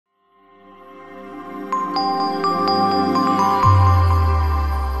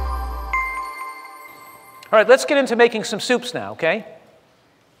All right, let's get into making some soups now, okay?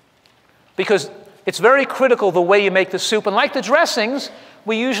 Because it's very critical the way you make the soup. And like the dressings,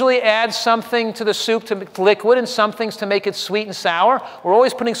 we usually add something to the soup to make liquid and some things to make it sweet and sour. We're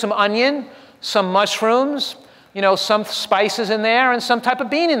always putting some onion, some mushrooms, you know, some spices in there, and some type of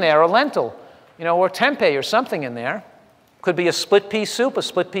bean in there, or lentil, you know, or tempeh or something in there. Could be a split pea soup, a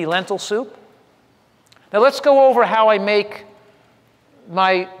split pea lentil soup. Now let's go over how I make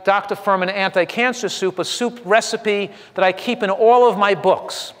my Dr. Fuhrman anti-cancer soup, a soup recipe that I keep in all of my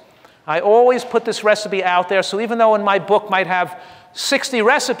books. I always put this recipe out there, so even though in my book might have 60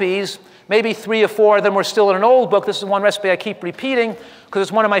 recipes, maybe 3 or 4 of them were still in an old book. This is one recipe I keep repeating because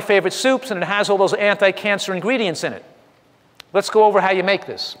it's one of my favorite soups and it has all those anti-cancer ingredients in it. Let's go over how you make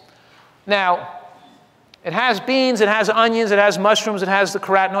this. Now, it has beans, it has onions, it has mushrooms, it has the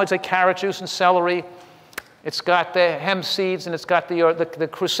carotenoids like carrot juice and celery. It's got the hemp seeds and it's got the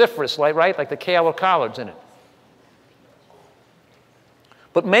cruciferous, right? Like the kale or collards in it.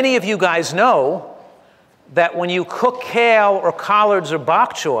 But many of you guys know that when you cook kale or collards or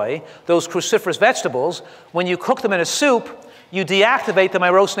bok choy, those cruciferous vegetables, when you cook them in a soup, you deactivate the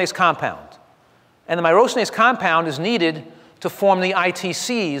myrosinase compound. And the myrosinase compound is needed to form the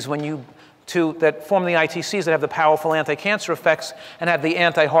ITCs that form the ITCs that have the powerful anti-cancer effects and have the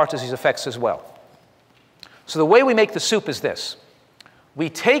anti-heart disease effects as well. So the way we make the soup is this. We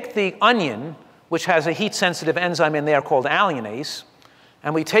take the onion, which has a heat-sensitive enzyme in there called alliinase,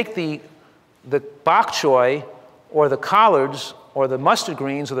 and we take the bok choy or the collards or the mustard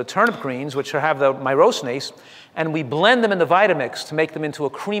greens or the turnip greens, which have the myrosinase, and we blend them in the Vitamix to make them into a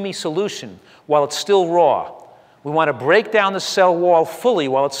creamy solution while it's still raw. We want to break down the cell wall fully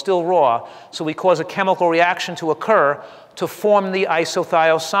while it's still raw, so we cause a chemical reaction to occur to form the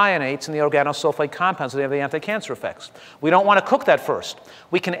isothiocyanates and the organosulfide compounds that have the anti-cancer effects. We don't want to cook that first.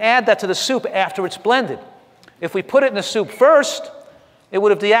 We can add that to the soup after it's blended. If we put it in the soup first, it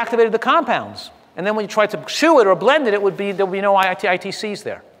would have deactivated the compounds. And then when you try to chew it or blend it, there would be no ITCs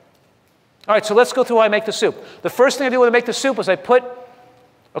there. All right, so let's go through how I make the soup. The first thing I do when I make the soup is I put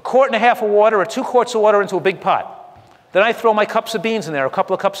 1.5 quarts of water or 2 quarts of water into a big pot. Then I throw my cups of beans in there, a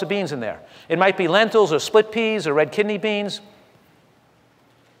couple of cups of beans in there. It might be lentils or split peas or red kidney beans.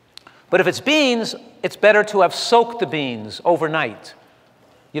 But if it's beans, it's better to have soaked the beans overnight.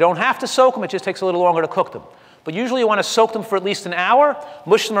 You don't have to soak them, it just takes a little longer to cook them. But usually you want to soak them for at least an hour,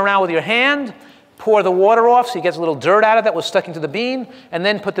 mush them around with your hand, pour the water off so you get a little dirt out of that was sticking to the bean, and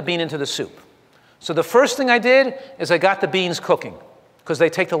then put the bean into the soup. So the first thing I did is I got the beans cooking, because they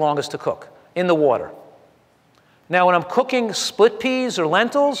take the longest to cook, in the water. Now when I'm cooking split peas or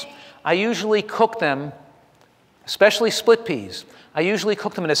lentils, I usually cook them, especially split peas, I usually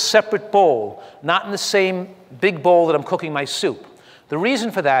cook them in a separate bowl, not in the same big bowl that I'm cooking my soup. The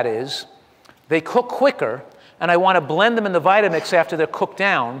reason for that is they cook quicker, and I want to blend them in the Vitamix after they're cooked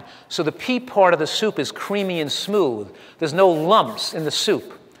down so the pea part of the soup is creamy and smooth. There's no lumps in the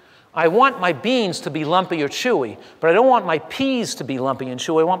soup. I want my beans to be lumpy or chewy, but I don't want my peas to be lumpy and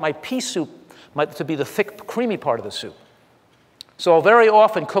chewy. I want my pea soup to be the thick, creamy part of the soup. So I'll very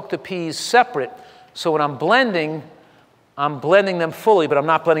often cook the peas separate, so when I'm blending them fully, but I'm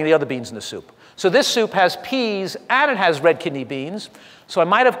not blending the other beans in the soup. So this soup has peas and it has red kidney beans. So I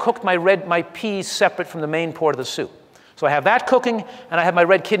might have cooked my peas separate from the main part of the soup. So I have that cooking, and I have my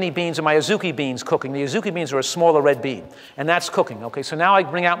red kidney beans and my azuki beans cooking. The azuki beans are a smaller red bean, and that's cooking. Okay, so now I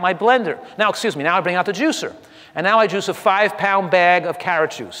bring out my blender. Now I bring out the juicer. And now I juice a 5-pound bag of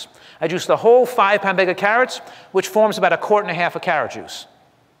carrot juice. I juice the whole 5-pound bag of carrots, which forms about 1.5 quarts of carrot juice.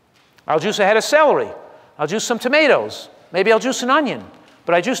 I'll juice a head of celery. I'll juice some tomatoes. Maybe I'll juice an onion.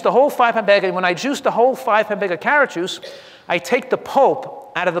 But I juice the whole 5-pound bag, and when I juice the whole 5-pound bag of carrot juice, I take the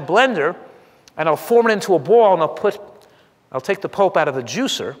pulp out of the blender, and I'll form it into a ball, and I'll take the pulp out of the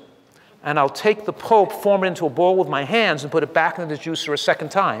juicer, and I'll take the pulp, form it into a ball with my hands, and put it back into the juicer a second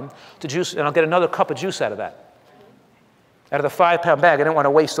time to juice, and I'll get another cup of juice out of that. Out of the 5-pound bag, I didn't want to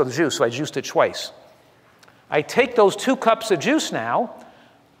waste all the juice, so I juiced it twice. I take those 2 cups of juice now,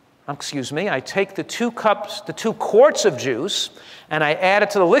 I take the 2 quarts of juice, and I add it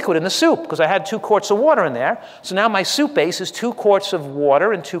to the liquid in the soup, because I had 2 quarts of water in there. So now my soup base is 2 quarts of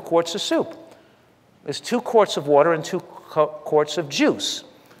water and 2 quarts of soup. There's 2 quarts of water and 2 quarts of juice.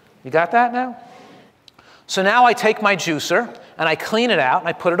 You got that now? So now I take my juicer, and I clean it out, and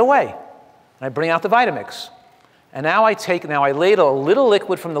I put it away. And I bring out the Vitamix. And now I ladle a little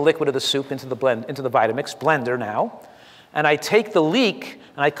liquid from the liquid of the soup into the Vitamix blender now. And I take the leek,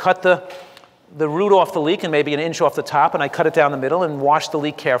 and I cut the root off the leek and maybe 1 inch off the top, and I cut it down the middle and wash the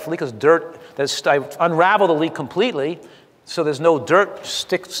leek carefully, because I unravel the leek completely, so there's no dirt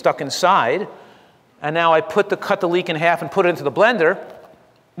stuck inside. And now I cut the leek in half and put it into the blender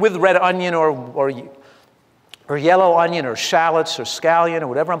with red onion or yellow onion or shallots or scallion or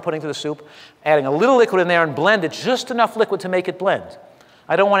whatever I'm putting to the soup, adding a little liquid in there and blend it, just enough liquid to make it blend.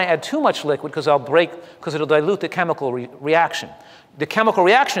 I don't want to add too much liquid because it'll dilute the chemical reaction. The chemical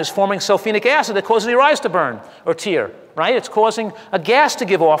reaction is forming sulfenic acid that causes your eyes to burn or tear, right? It's causing a gas to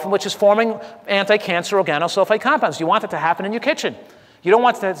give off, which is forming anti-cancer organosulfide compounds. You want that to happen in your kitchen. You don't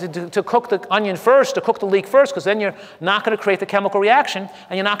want to cook the onion first, to cook the leek first, because then you're not going to create the chemical reaction,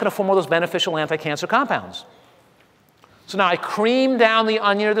 and you're not going to form all those beneficial anti-cancer compounds. So now I cream down the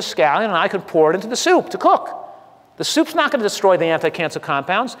onion or the scallion, and I could pour it into the soup to cook. The soup's not going to destroy the anti-cancer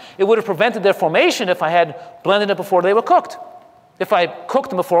compounds. It would have prevented their formation if I had blended it before they were cooked, if I cooked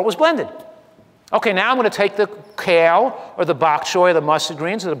them before it was blended. Okay, now I'm going to take the kale or the bok choy or the mustard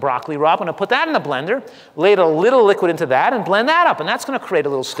greens or the broccoli raw. I'm going to put that in the blender, lay a little liquid into that, and blend that up. And that's going to create a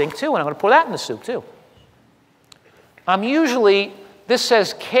little stink, too. And I'm going to pour that in the soup, too. This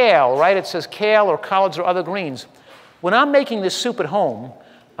says kale, right? It says kale or collards or other greens. When I'm making this soup at home,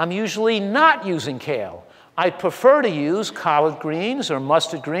 I'm usually not using kale. I prefer to use collard greens or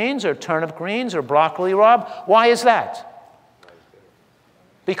mustard greens or turnip greens or broccoli rabe. Why is that?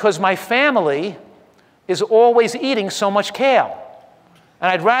 Because my family is always eating so much kale. And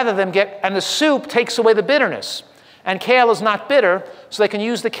I'd rather them and the soup takes away the bitterness. And kale is not bitter, so they can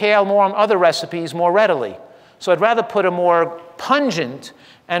use the kale more on other recipes more readily. So I'd rather put a more pungent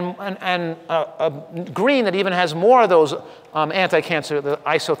and a green that even has more of those anti-cancer, the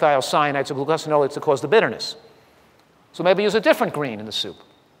isothiocyanates or glucosinolates that cause the bitterness. So maybe use a different green in the soup.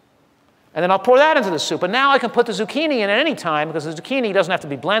 And then I'll pour that into the soup. And now I can put the zucchini in at any time, because the zucchini doesn't have to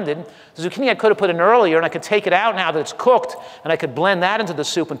be blended. The zucchini I could have put in earlier, and I could take it out now that it's cooked, and I could blend that into the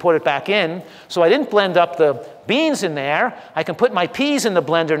soup and put it back in. So I didn't blend up the beans in there. I can put my peas in the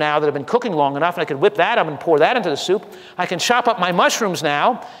blender now that have been cooking long enough, and I could whip that up and pour that into the soup. I can chop up my mushrooms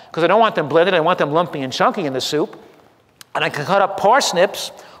now, because I don't want them blended. I want them lumpy and chunky in the soup. And I can cut up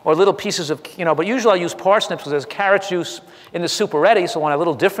parsnips or little pieces of, but usually I use parsnips because there's carrot juice in the soup already, so I want a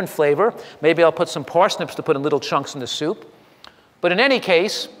little different flavor. Maybe I'll put some parsnips to put in little chunks in the soup. But in any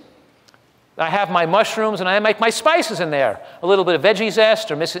case, I have my mushrooms and I make my spices in there. A little bit of veggie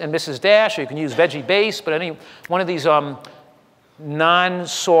zest or Mrs. Dash, or you can use veggie base, but any one of these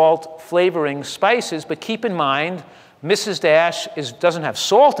non-salt flavoring spices. But keep in mind, Mrs. Dash doesn't have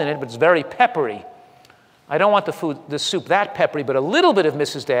salt in it, but it's very peppery. I don't want the soup that peppery, but a little bit of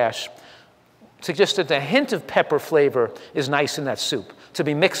Mrs. Dash suggests that a hint of pepper flavor is nice in that soup. To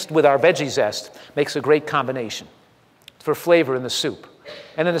be mixed with our veggie zest makes a great combination for flavor in the soup.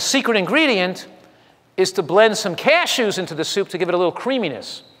 And then the secret ingredient is to blend some cashews into the soup to give it a little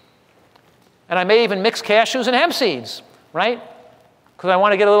creaminess. And I may even mix cashews and hemp seeds, right? Because I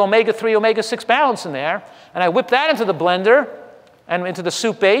want to get a little omega-3, omega-6 balance in there. And I whip that into the blender and into the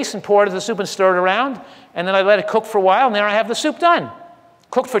soup base and pour it into the soup and stir it around. And then I let it cook for a while, and there I have the soup done.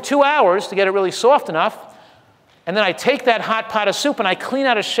 Cooked for 2 hours to get it really soft enough. And then I take that hot pot of soup and I clean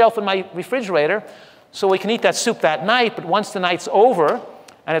out a shelf in my refrigerator so we can eat that soup that night. But once the night's over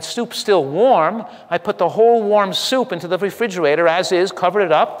and its soup's still warm, I put the whole warm soup into the refrigerator as is, covered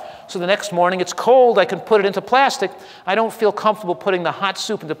it up. So the next morning it's cold, I can put it into plastic. I don't feel comfortable putting the hot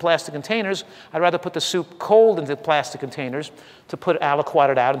soup into plastic containers. I'd rather put the soup cold into plastic containers to put aliquot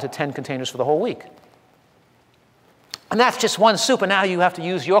it out into 10 containers for the whole week. And that's just one soup, and now you have to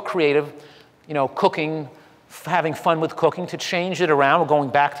use your creative, cooking, having fun with cooking to change it around. We're going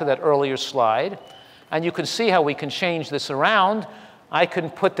back to that earlier slide. And you can see how we can change this around. I can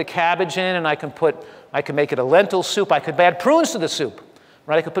put the cabbage in, and I can make it a lentil soup. I could add prunes to the soup,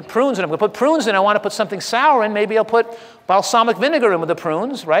 right? I could put prunes in. I'm going to put prunes in. I want to put something sour in. Maybe I'll put balsamic vinegar in with the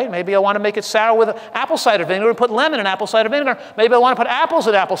prunes, right? Maybe I want to make it sour with apple cider vinegar and put lemon and apple cider vinegar. Maybe I want to put apples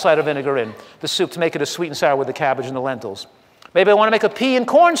and apple cider vinegar in the soup to make it a sweet and sour with the cabbage and the lentils. Maybe I want to make a pea and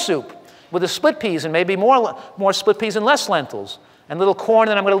corn soup with the split peas and maybe more split peas and less lentils. And little corn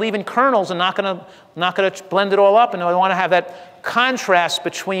that I'm going to leave in kernels and not going to blend it all up. And I want to have that contrast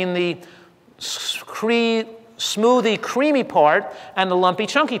between the smoothie, creamy part and the lumpy,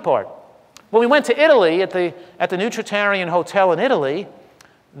 chunky part. When we went to Italy, at the Nutritarian Hotel in Italy,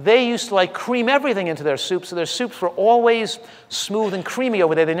 they used to cream everything into their soups, so their soups were always smooth and creamy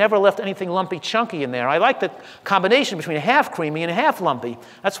over there. They never left anything lumpy, chunky in there. I like the combination between half creamy and half lumpy.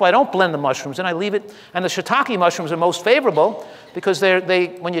 That's why I don't blend the mushrooms, and I leave it. And the shiitake mushrooms are most favorable because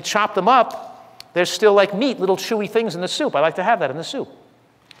when you chop them up, they're still like meat, little chewy things in the soup. I like to have that in the soup.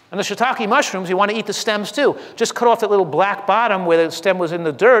 And the shiitake mushrooms, you want to eat the stems too. Just cut off that little black bottom where the stem was in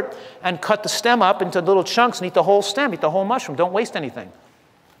the dirt and cut the stem up into little chunks and eat the whole stem, eat the whole mushroom. Don't waste anything.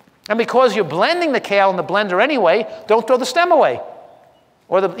 And because you're blending the kale in the blender anyway, don't throw the stem away.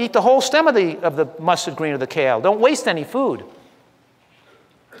 Or eat the whole stem of the mustard green or the kale. Don't waste any food.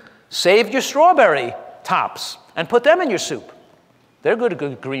 Save your strawberry tops and put them in your soup. They're a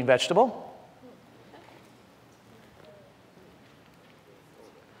good green vegetable.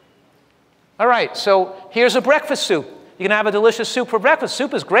 All right, so here's a breakfast soup. You can have a delicious soup for breakfast.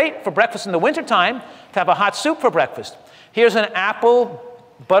 Soup is great for breakfast in the wintertime, to have a hot soup for breakfast. Here's an apple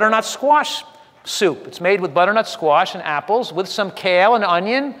butternut squash soup. It's made with butternut squash and apples with some kale and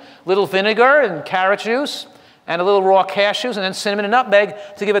onion, little vinegar and carrot juice, and a little raw cashews, and then cinnamon and nutmeg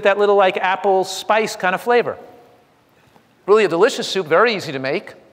to give it that little like apple spice kind of flavor. Really a delicious soup, very easy to make.